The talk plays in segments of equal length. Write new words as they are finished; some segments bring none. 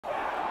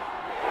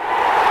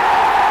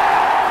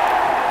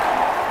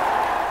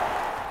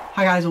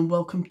Hi guys, and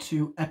welcome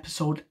to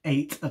episode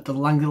 8 of the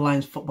Langley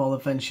Lions football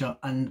adventure,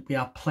 and we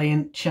are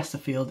playing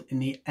Chesterfield in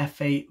the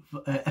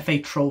FA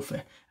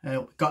Trophy.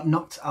 We got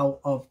knocked out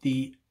of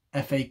the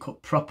FA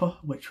Cup proper,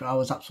 which I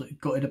was absolutely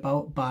gutted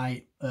about,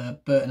 by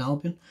Burton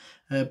Albion,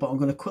 but I'm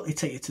going to quickly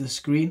take you to the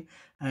screen.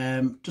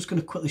 Just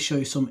going to quickly show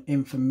you some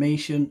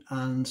information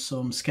and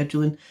some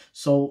scheduling.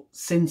 So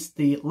since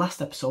the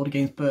last episode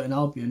against Burton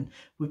Albion,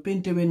 we've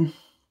been doing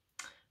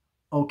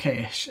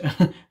okay-ish,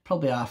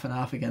 probably half and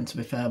half again to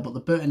be fair, but the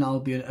Burton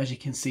Albion, as you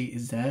can see,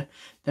 is there.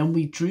 Then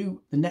we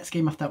drew, the next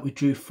game after that we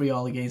drew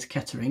 3-3 against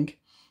Kettering.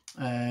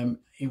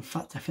 In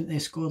fact, I think they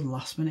scored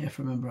last minute, if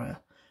I remember right.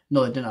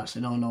 No, they didn't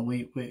actually, no,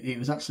 it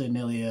was actually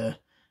nearly, it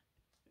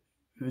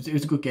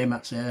was a good game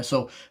actually,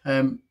 so,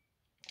 then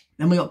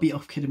we got beat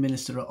off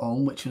Kidderminster at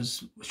home, which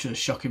was a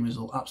shocking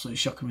result, absolutely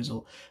shocking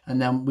result. And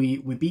then we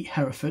beat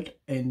Hereford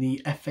in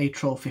the FA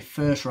Trophy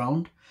first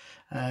round,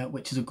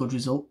 which is a good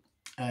result.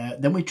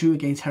 Then we drew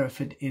against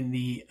Hereford in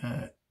the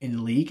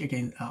league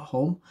again at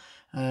home.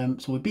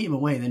 So we beat them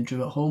away, then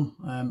drew at home,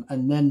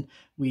 and then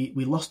we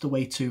lost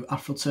away to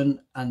Affleton,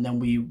 and then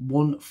we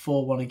won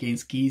 4-1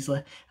 against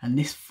Geesley. And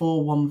this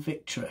 4-1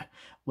 victory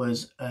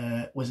was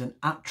an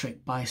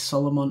hat-trick by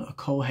Solomon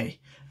Okohe,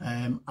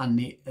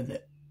 and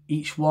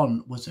each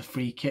one was a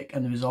free kick,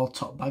 and it was all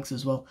top bags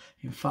as well.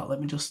 In fact,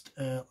 let me just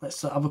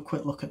let's have a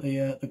quick look at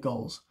the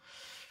goals.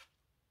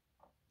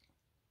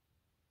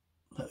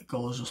 Let the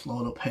goals just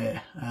load up here.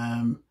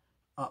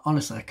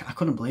 Honestly, I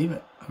couldn't believe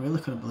it. I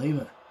really couldn't believe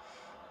it.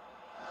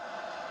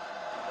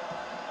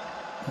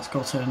 Let's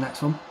go to the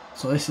next one.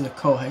 So this is a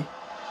Okohe.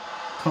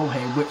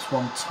 Okohe whips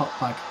one top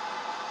bag.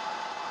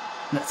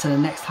 Let's to the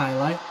next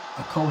highlight.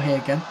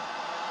 Okohe again,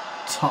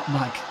 top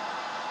bag.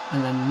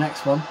 And then the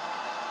next one.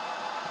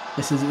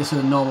 This is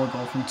a normal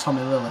goal from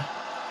Tommy Lilly.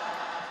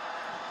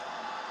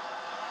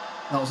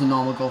 That was a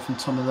normal goal from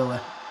Tommy Lilly.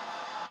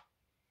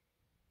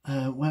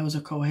 Where was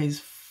Okohe's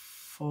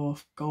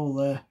fourth goal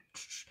there?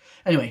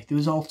 Anyway, there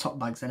was all top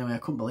bags anyway. I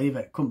couldn't believe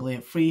it.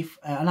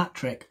 An hat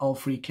trick, all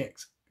free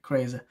kicks.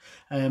 Crazy.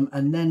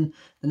 And then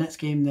the next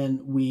game,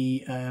 then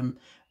we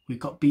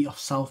got beat off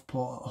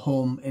Southport at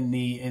home in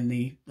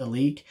the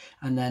league.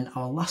 And then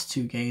our last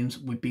two games,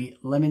 we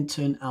beat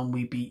Leamington and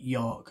we beat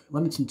York.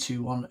 Leamington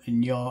 2-1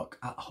 and York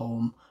at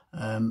home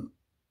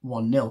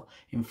 1-0.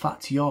 In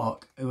fact,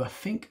 York, who I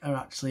think are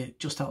actually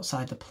just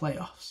outside the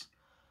playoffs.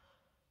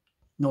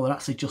 No, they're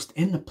actually just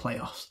in the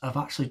playoffs. I've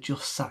actually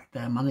just sacked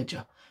their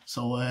manager.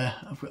 So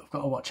I've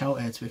got to watch out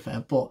here, to be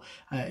fair. But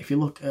if you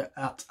look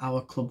at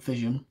our club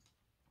vision,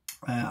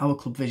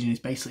 is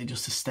basically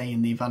just to stay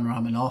in the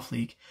Vanarama North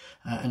League,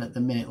 and at the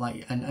minute,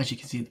 and as you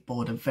can see, the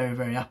board are very,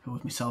 very happy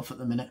with myself at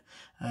the minute,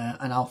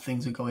 and how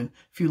things are going. A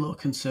few little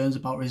concerns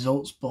about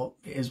results, but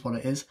it is what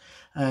it is.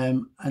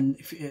 And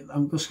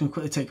I'm just going to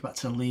quickly take you back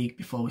to the league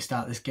before we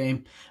start this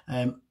game.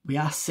 We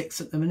are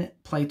 6th at the minute,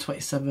 played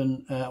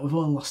 27. We've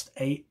only lost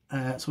 8,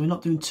 so we're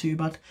not doing too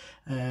bad.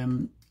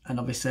 And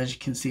obviously, as you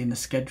can see in the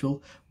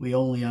schedule, we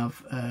only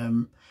have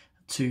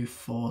 2,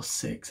 4,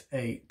 6,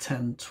 8,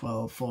 10,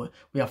 12, 14.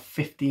 We have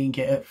 15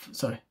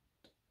 sorry,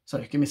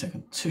 give me a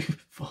second. 2,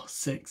 4,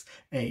 6,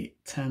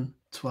 8, 10,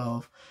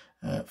 12,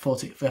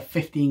 14. We have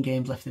 15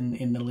 games left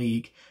in the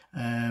league.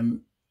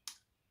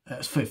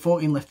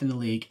 14 left in the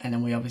league, and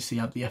then we obviously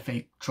have the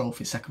FA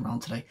Trophy second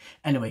round today.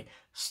 Anyway,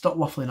 stop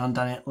waffling on,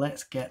 Danny.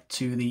 Let's get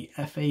to the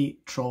FA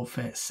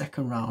Trophy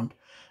second round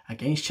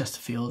against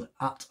Chesterfield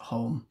at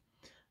home.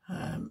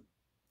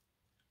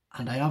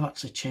 And I have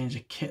actually changed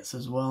the kits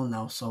as well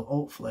now, so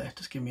hopefully,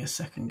 just give me a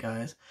second,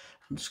 guys.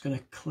 I'm just going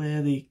to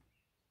clear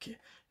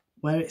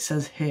where it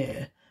says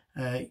here,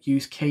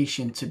 use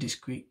cachen to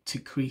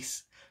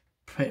decrease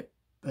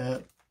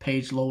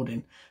page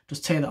loading.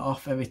 Just take that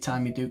off every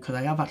time you do, because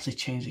I have actually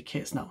changed the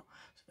kits now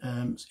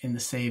in the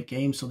save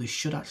game, so they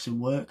should actually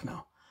work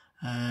now.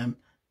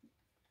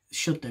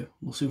 Should do.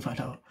 We'll soon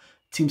find out.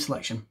 Team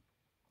selection.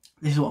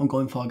 This is what I'm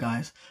going for,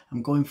 guys.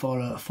 I'm going for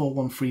a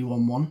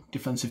 4-1-3-1-1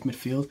 defensive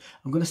midfield.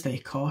 I'm going to stay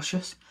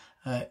cautious.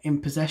 In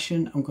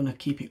possession, I'm going to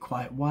keep it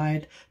quite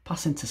wide,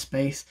 pass into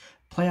space,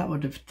 play out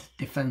with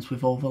defence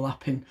with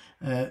overlapping,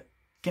 get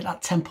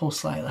that tempo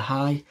slightly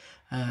high,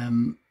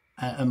 and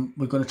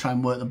we're going to try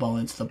and work the ball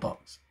into the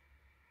box.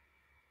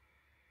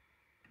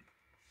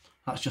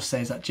 That just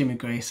says that Jimmy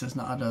Grace has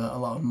not had a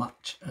lot of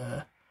match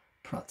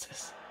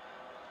practice.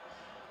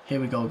 Here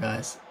we go,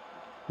 guys.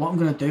 What I'm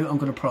going to do, I'm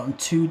going to put on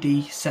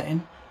 2D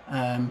setting,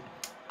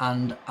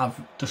 and I've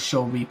just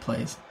show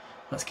replays.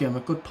 Let's give them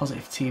a good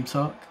positive team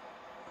talk.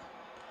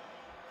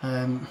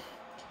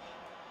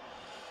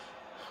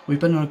 We've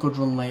been on a good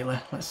run lately.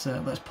 Let's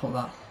put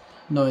that.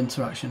 No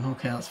interaction.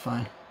 Okay, that's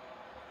fine.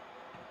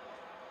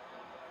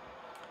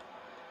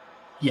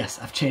 Yes,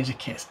 I've changed the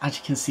kits. As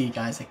you can see,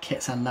 guys, the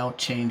kits are now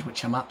changed,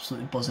 which I'm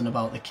absolutely buzzing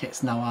about. The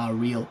kits now are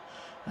real.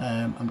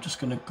 I'm just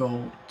going to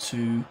go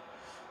to,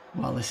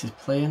 while this is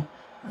playing,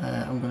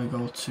 I'm going to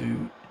go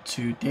to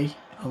 2D.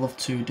 I love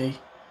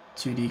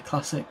 2D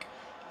classic.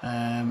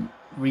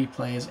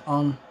 Replays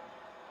on,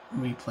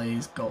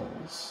 replays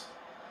goals.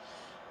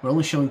 We're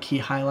only showing key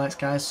highlights,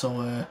 guys,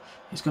 so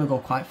it's going to go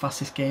quite fast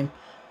this game.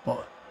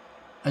 But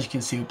as you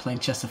can see, we're playing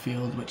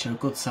Chesterfield, which are a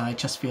good side.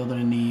 Chesterfield are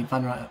in the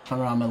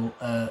Vanarama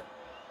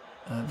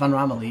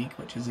League,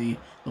 which is the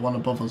one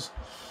above us.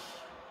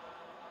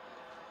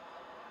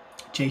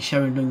 Jay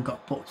Sheridan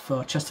got booked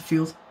for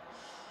Chesterfield.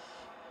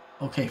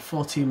 Okay,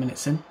 14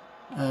 minutes in.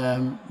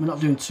 We're not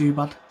doing too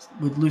bad.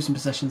 We're losing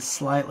possession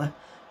slightly.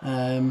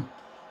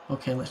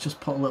 Okay, let's just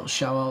put a little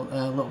shout out,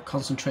 a little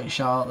concentrated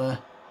shout out there.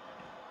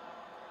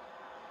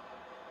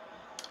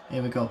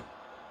 Here we go.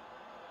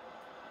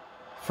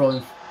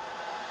 Throwing.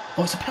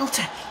 Oh, it's a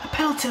penalty! A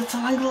penalty to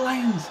Langley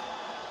Lions!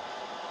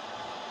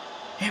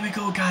 Here we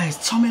go, guys.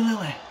 Tommy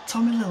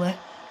Lilly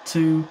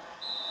to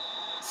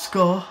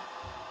score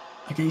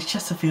against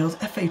Chesterfield.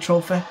 FA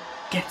Trophy.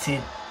 Get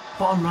in.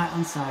 Bottom right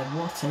hand side.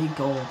 What a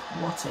goal.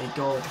 What a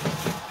goal.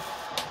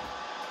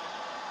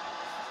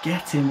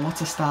 Get in. What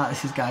a start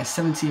this is, guys.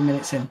 17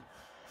 minutes in.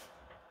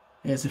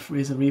 Here's a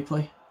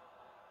replay.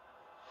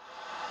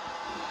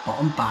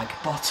 Bottom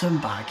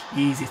bag.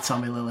 Easy,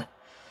 Tommy Lilly.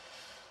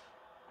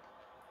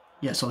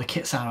 Yeah, so the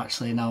kits are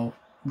actually now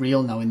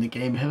real now in the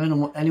game. If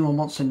anyone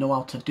wants to know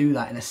how to do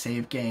that in a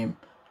save game,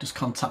 just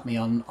contact me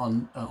on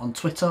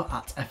Twitter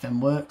at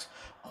FMWorks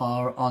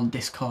or on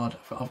Discord.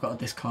 I've got a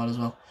Discord as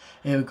well.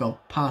 Here we go.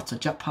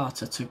 Jack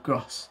Parter to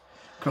Gross.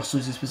 Gross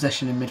loses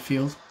possession in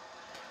midfield.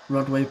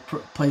 Rodway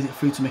plays it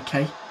through to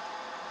McKay.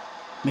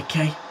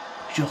 McKay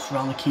just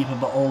round the keeper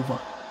but over.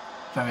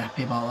 Very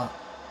happy about that.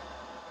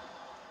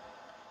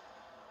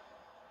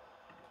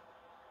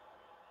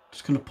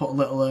 Just going to put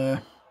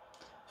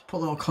a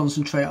little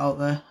concentrate out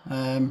there.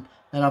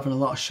 They're having a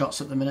lot of shots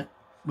at the minute.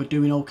 We're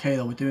doing okay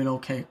though, we're doing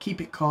okay.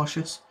 Keep it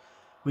cautious.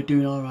 We're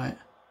doing alright.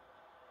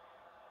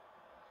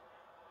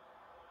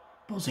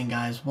 Buzzing,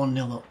 guys,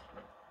 1-0 up.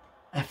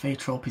 FA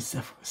Trophy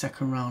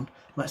second round.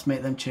 Let's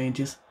make them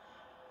changes.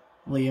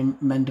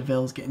 Liam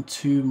Mendeville's getting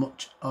too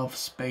much of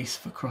space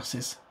for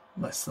crosses.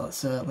 Let's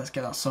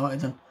get that sorted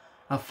then.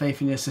 Have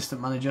faith in the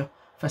assistant manager.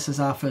 Fesses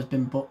Arthur has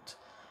been booked.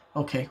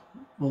 Okay,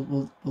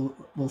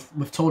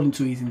 we've told him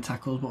to ease in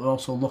tackles, but we'll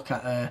also look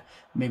at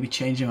maybe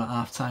changing him at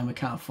half time. We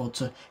can't afford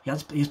to.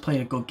 He's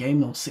playing a good game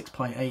though,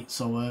 6.8.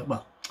 So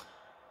well,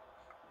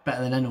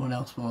 better than anyone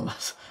else more or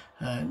less.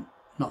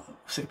 Not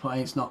 6.8.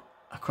 It's not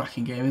a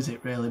cracking game, is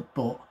it really?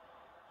 But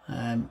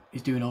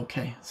he's doing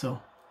okay. So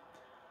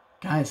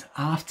guys,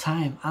 half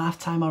time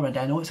already.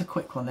 I know it's a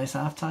quick one. This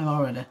half time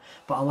already,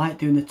 but I like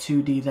doing the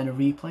 2D then a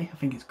replay. I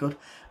think it's good.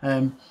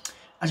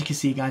 As you can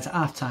see, guys, at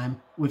half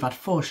time, we've had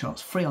 4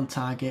 shots, 3 on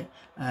target.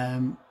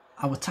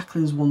 Our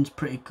tackling's one's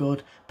pretty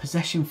good.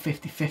 Possession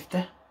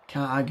 50-50.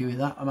 Can't argue with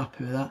that. I'm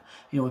happy with that.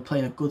 You know, we're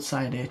playing a good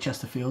side here,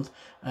 Chesterfield.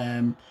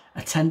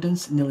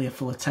 Attendance, nearly a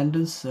full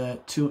attendance.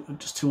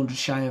 Just 200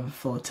 shy of a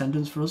full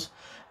attendance for us.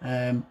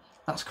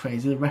 That's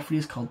crazy. The referee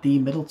is called D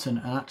Middleton,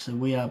 and actually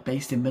we are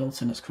based in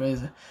Middleton. That's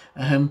crazy.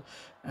 So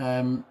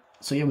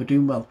yeah, we're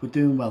doing well. We're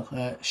doing well.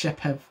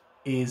 Shepev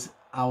is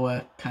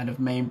our kind of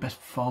main best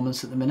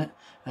performance at the minute,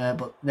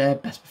 but their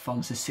best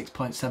performance is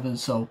 6.7,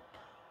 so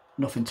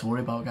nothing to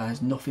worry about,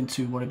 guys. Nothing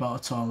to worry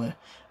about at all there.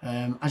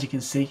 As you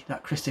can see,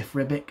 that Christoph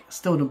Ribic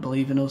still don't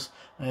believe in us.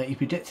 He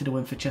predicted a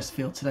win for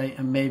Chesterfield today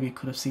and maybe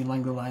could have seen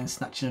Langley Lions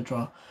snatching a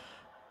draw.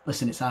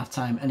 Listen, it's half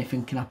time,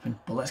 anything can happen,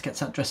 but let's get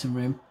to that dressing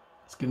room.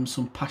 Let's give them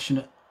some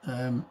passionate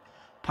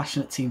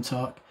team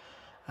talk.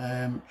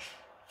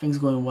 Things are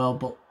going well,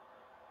 but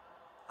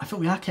I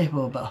think we are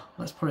capable of better.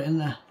 Let's put it in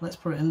there. Let's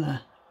put it in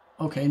there.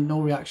 Okay, no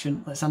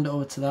reaction. Let's hand it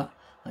over to that.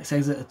 Let's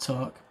exit the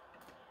talk.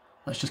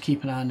 Let's just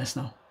keep an eye on this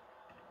now.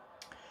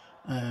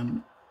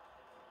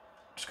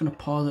 Just going to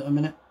pause it a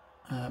minute.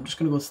 I'm just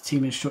going to go to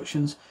team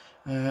instructions.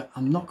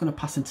 I'm not going to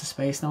pass into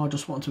space now. I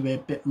just want to be a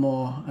bit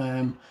more.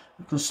 I'm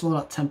going to slow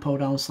that tempo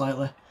down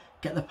slightly.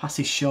 Get the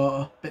passes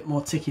shorter, a bit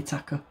more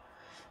tiki-taka,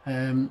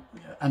 and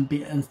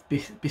be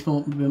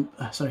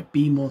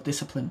more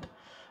disciplined.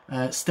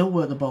 Still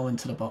work the ball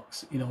into the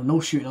box. You know, no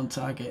shooting on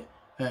target.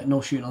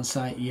 No shooting on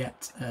sight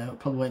yet.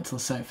 Probably wait until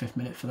the 75th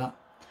minute for that.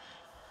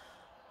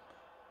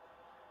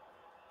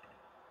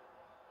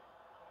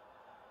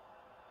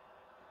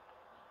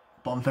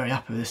 But I'm very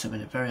happy with this at the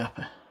minute. Very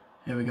happy.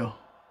 Here we go.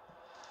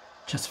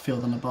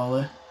 Chesterfield on the ball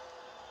there.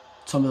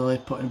 Tommy Lilly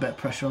putting a bit of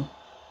pressure on.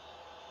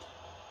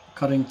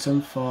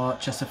 Coddington for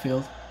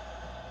Chesterfield.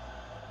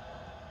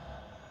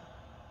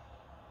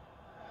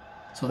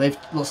 So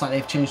looks like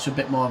they've changed to a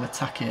bit more of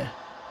attack here.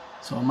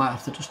 So I might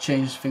have to just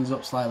change things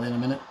up slightly in a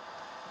minute.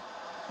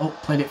 Oh,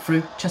 played it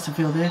through.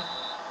 Chesterfield here.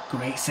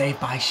 Great save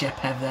by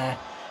Shepev there.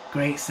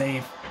 Great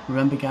save.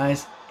 Remember,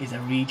 guys, he's a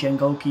regen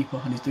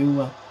goalkeeper and he's doing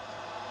well.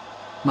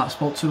 Matt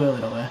spoke too early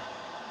though there.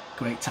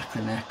 Great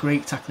tackling there.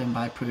 Great tackling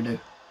by Prudu.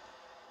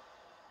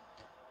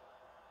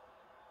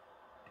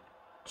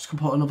 Just going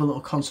to put another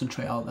little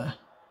concentrate out there.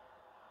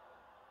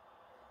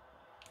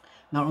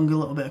 Now I'm going to a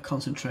little bit of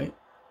concentrate.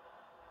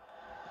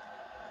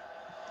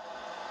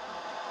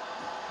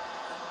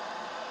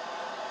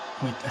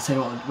 I tell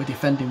you what, we're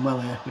defending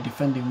well here. We're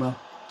defending well.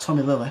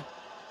 Tommy Lilly.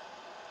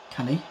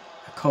 Can he?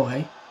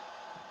 Kohei.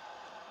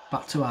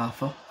 Back to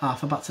Arthur.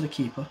 Arthur back to the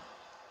keeper.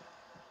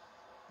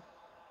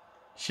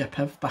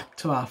 Shepev back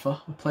to Arthur.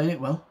 We're playing it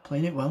well.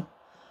 Playing it well.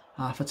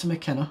 Arthur to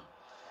McKenna.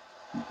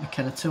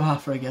 McKenna to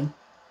Arthur again.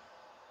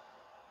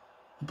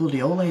 The bloody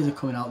Olays are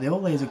coming out. The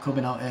Olays are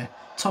coming out here.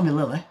 Tommy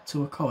Lily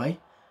to Okoye.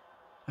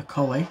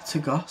 Okoye to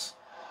Goss.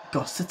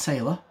 Goss to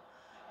Taylor.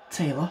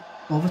 Taylor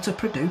over to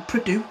Purdue.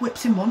 Purdue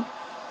whips in one.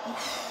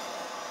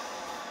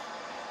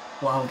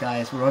 Wow,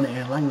 guys, we're on it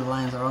here. Langley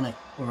Lions are on it.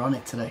 We're on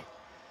it today.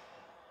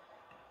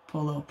 Put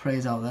a little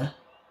praise out there.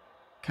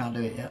 Can't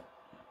do it yet.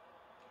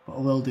 But I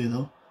will do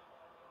though.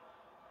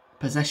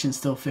 Possession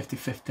still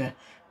 50-50.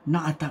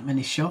 Not had that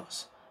many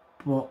shots.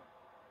 But,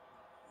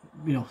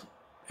 you know,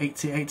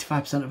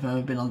 85% of them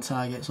have been on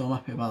target. So I'm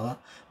happy about that.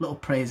 Little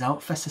praise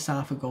out. Festus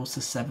Arthur goes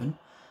to 7.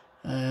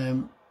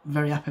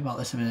 Very happy about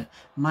this a minute.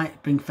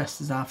 Might bring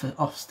Festus Arthur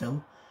off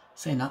still.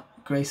 Saying that,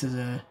 Grace is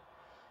a...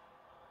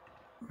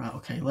 Right,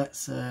 okay,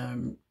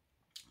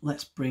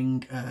 let's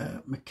bring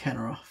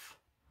McKenna off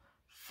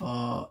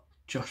for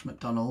Josh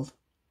McDonald.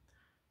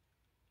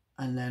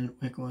 And then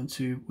we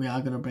are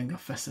going to bring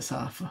off Festus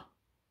Arthur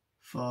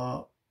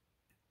for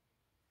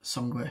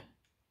Songwe.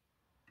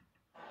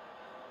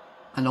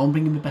 I know I'm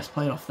bringing the best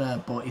player off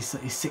there, but he's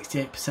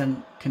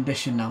 68%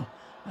 condition now.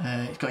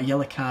 He's got a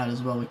yellow card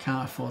as well. We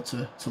can't afford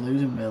to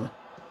lose him really.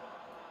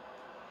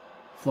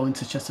 Flowing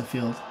to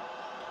Chesterfield.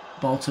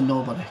 Ball to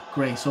nobody.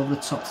 Grace over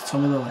the top to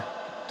Tommy Lily.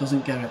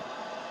 Doesn't get it.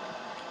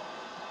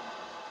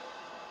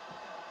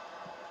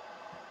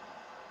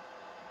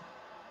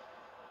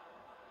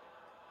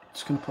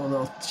 Just going to put a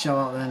little shout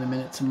out there in a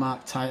minute to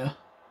Mark Tyler.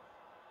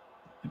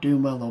 We're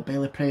doing well though.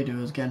 Bailey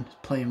Prado again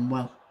playing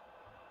well.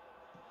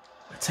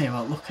 I tell you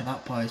what, look at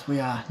that, boys. We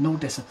are no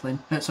discipline.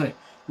 Sorry,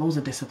 loads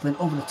of discipline.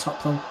 Over the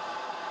top though.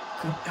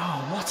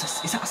 Oh,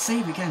 is that a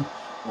save again?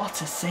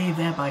 What a save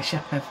there by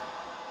Shepev.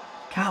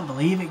 Can't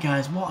believe it,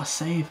 guys. What a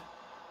save.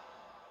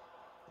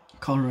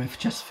 Corner for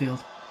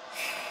Chesterfield.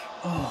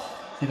 Oh,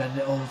 they've headed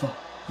it over.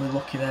 We're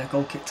lucky there.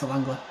 Goal kick to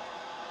Langley.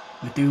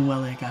 We're doing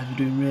well here, guys. We're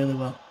doing really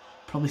well.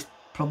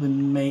 Probably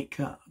make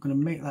that. I'm going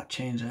to make that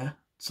change there,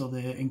 so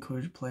they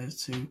encourage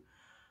players to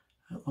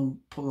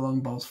put the long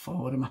balls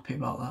forward. I'm happy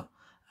about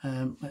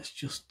that. Let's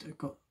just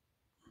go.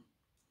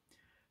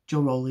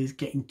 Joe Rowley's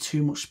getting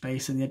too much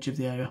space in the edge of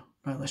the area.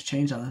 Right, let's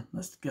change that then.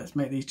 Let's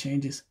make these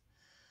changes.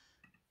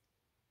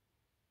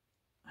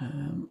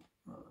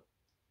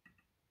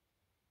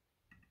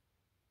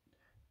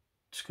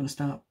 Just going to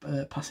start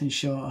passing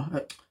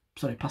shorter.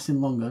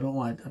 Passing longer. I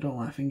don't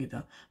want to finger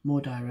that.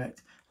 More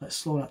direct. Let's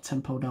slow that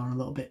tempo down a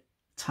little bit.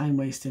 Time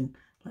wasting.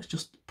 Let's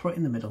just put it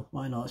in the middle.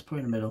 Why not? Let's put it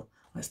in the middle.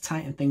 Let's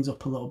tighten things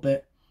up a little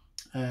bit.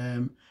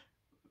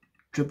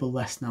 Dribble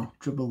less now.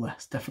 Dribble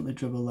less. Definitely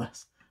dribble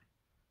less.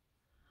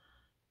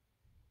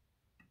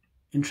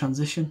 In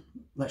transition,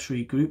 let's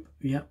regroup.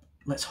 Yep.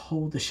 Let's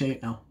hold the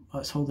shape now.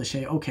 Let's hold the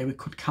shape. Okay, we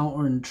could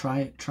counter and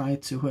try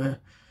to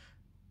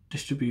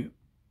distribute.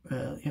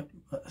 Yep.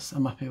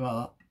 I'm happy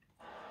about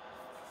that.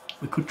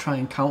 We could try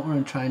and counter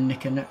and try and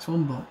nick a next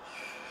one, but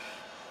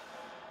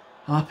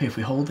I'm happy if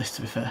we hold this,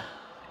 to be fair.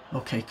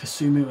 Okay,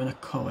 Kasumu and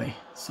Okoye.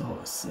 So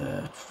it's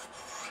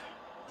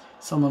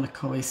someone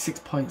Okoye,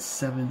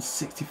 6.7,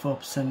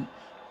 64%.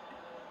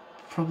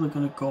 Probably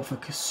going to go for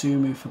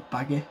Kasumu for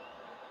Baggy.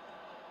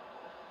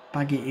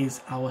 Baggy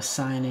is our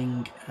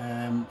signing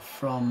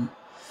from...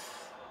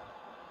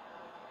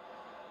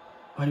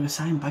 Where did we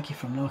sign Baggy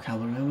from now? I can't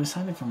remember where we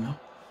signed him from now.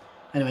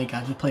 Anyway,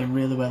 guys, we're playing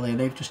really well here.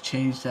 They've just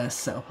changed their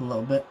setup a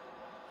little bit.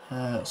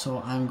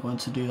 So I'm going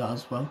to do that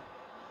as well.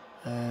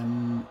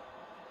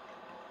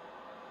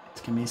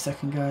 Just give me a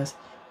second, guys.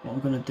 What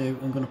I'm going to do,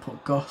 I'm going to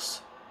put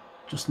Goss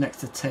just next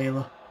to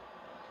Taylor.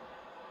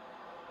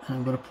 And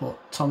I'm going to put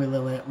Tommy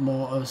Lily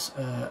more as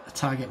a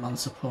target man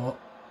support.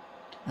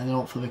 And then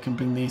hopefully we can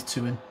bring these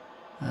two in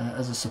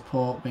as a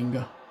support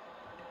winger.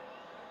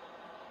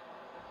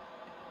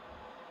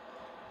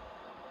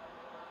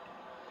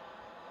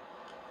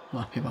 I'm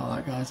happy about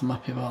that, guys. I'm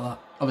happy about that.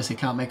 Obviously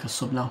can't make a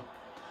sub now.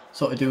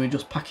 So what we're doing,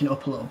 just packing it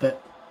up a little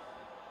bit.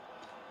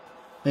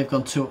 They've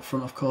gone 2 up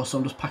front, of course, so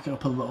I'm just packing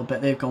up a little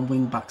bit. They've gone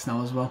wing backs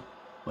now as well.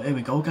 But here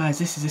we go, guys.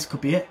 This could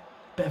be it.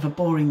 Bit of a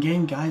boring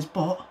game, guys,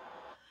 but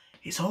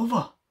it's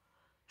over.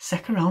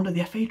 Second round of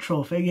the FA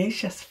Trophy against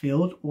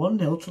Chesterfield.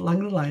 1-0 to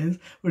Langley Lions.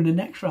 We're in the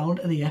next round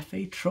of the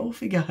FA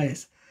Trophy,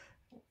 guys.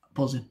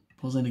 Buzzing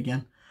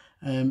again.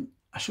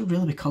 I should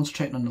really be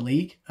concentrating on the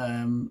league.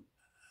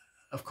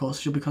 Of course,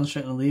 I should be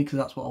concentrating on the league because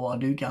that's what I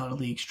want to do, get out of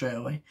the league straight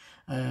away.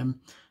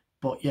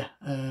 But yeah,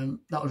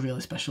 that was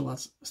really special,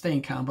 lads.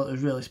 Staying calm, but it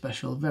was really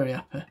special. Very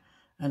happy.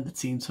 And the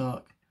team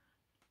talk.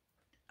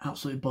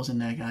 Absolutely buzzing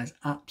there, guys.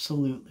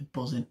 Absolutely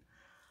buzzing.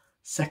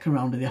 Second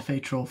round of the FA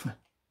Trophy.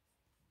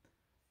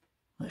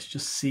 Let's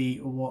just see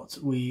what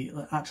we...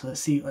 Actually,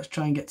 let's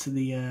try and get to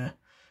the...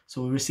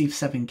 So we received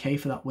 7k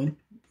for that win.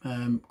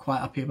 Quite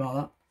happy about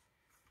that.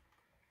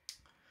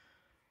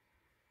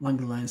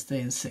 Langley Lions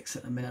stay in 6th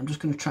at the minute. I'm just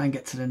going to try and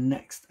get to the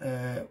next...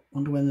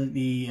 wonder when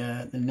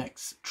the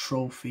next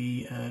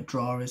trophy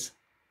draw is.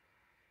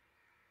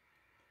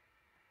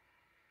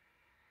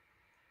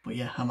 But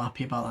yeah, I'm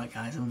happy about that,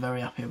 guys. I'm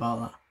very happy about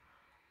that.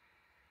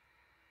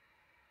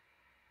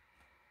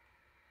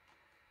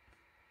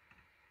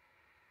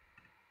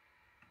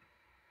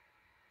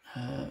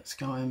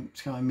 Scouting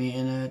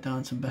meeting,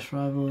 Darlington best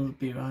rivals,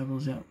 beat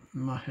rivals, yeah,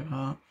 massive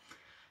heart.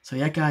 So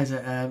yeah, guys,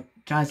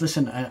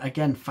 listen,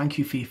 again, thank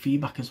you for your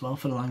feedback as well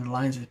for the Langley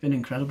Lions. It's been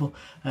incredible,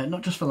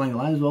 not just for Langley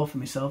Lions as well, for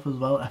myself as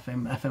well,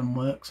 FM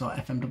Works or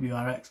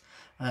FMWRX.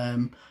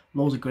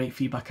 Loads of great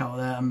feedback out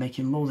there. I'm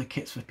making loads of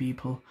kits for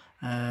people.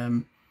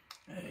 I'm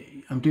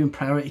doing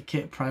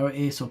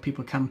priority, so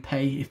people can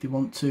pay if they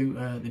want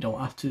to. They don't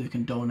have to. They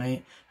can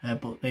donate,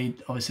 but they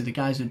obviously, the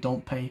guys who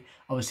don't pay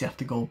obviously have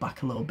to go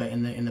back a little bit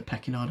in the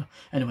pecking order.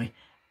 Anyway,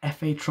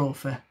 FA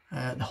Trophy.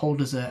 The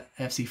holders are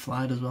FC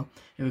Flyed as well.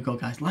 Here we go,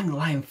 guys. Langley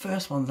Lion,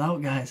 first one's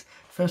out, guys.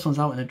 First one's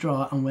out in a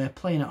draw, and we're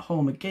playing at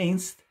home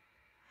against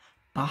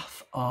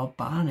Bath or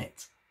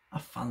Barnet. I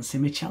fancy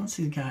my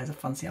chances, guys. I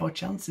fancy our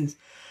chances.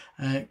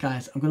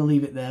 Guys, I'm going to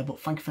leave it there, but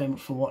thank you very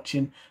much for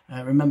watching.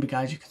 Remember,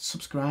 guys, you can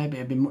subscribe.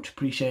 It'd be much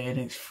appreciated.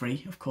 It's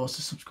free, of course,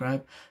 to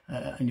subscribe,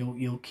 and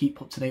you'll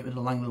keep up to date with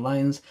the Langley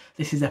Lions.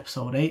 This is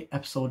episode 8.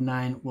 Episode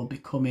 9 will be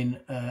coming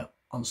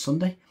on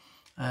Sunday.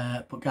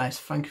 But guys,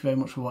 thank you very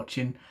much for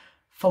watching.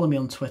 Follow me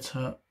on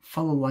Twitter.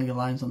 Follow Langley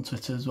Lions on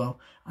Twitter as well,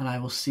 and I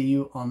will see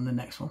you on the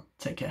next one.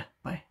 Take care.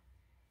 Bye.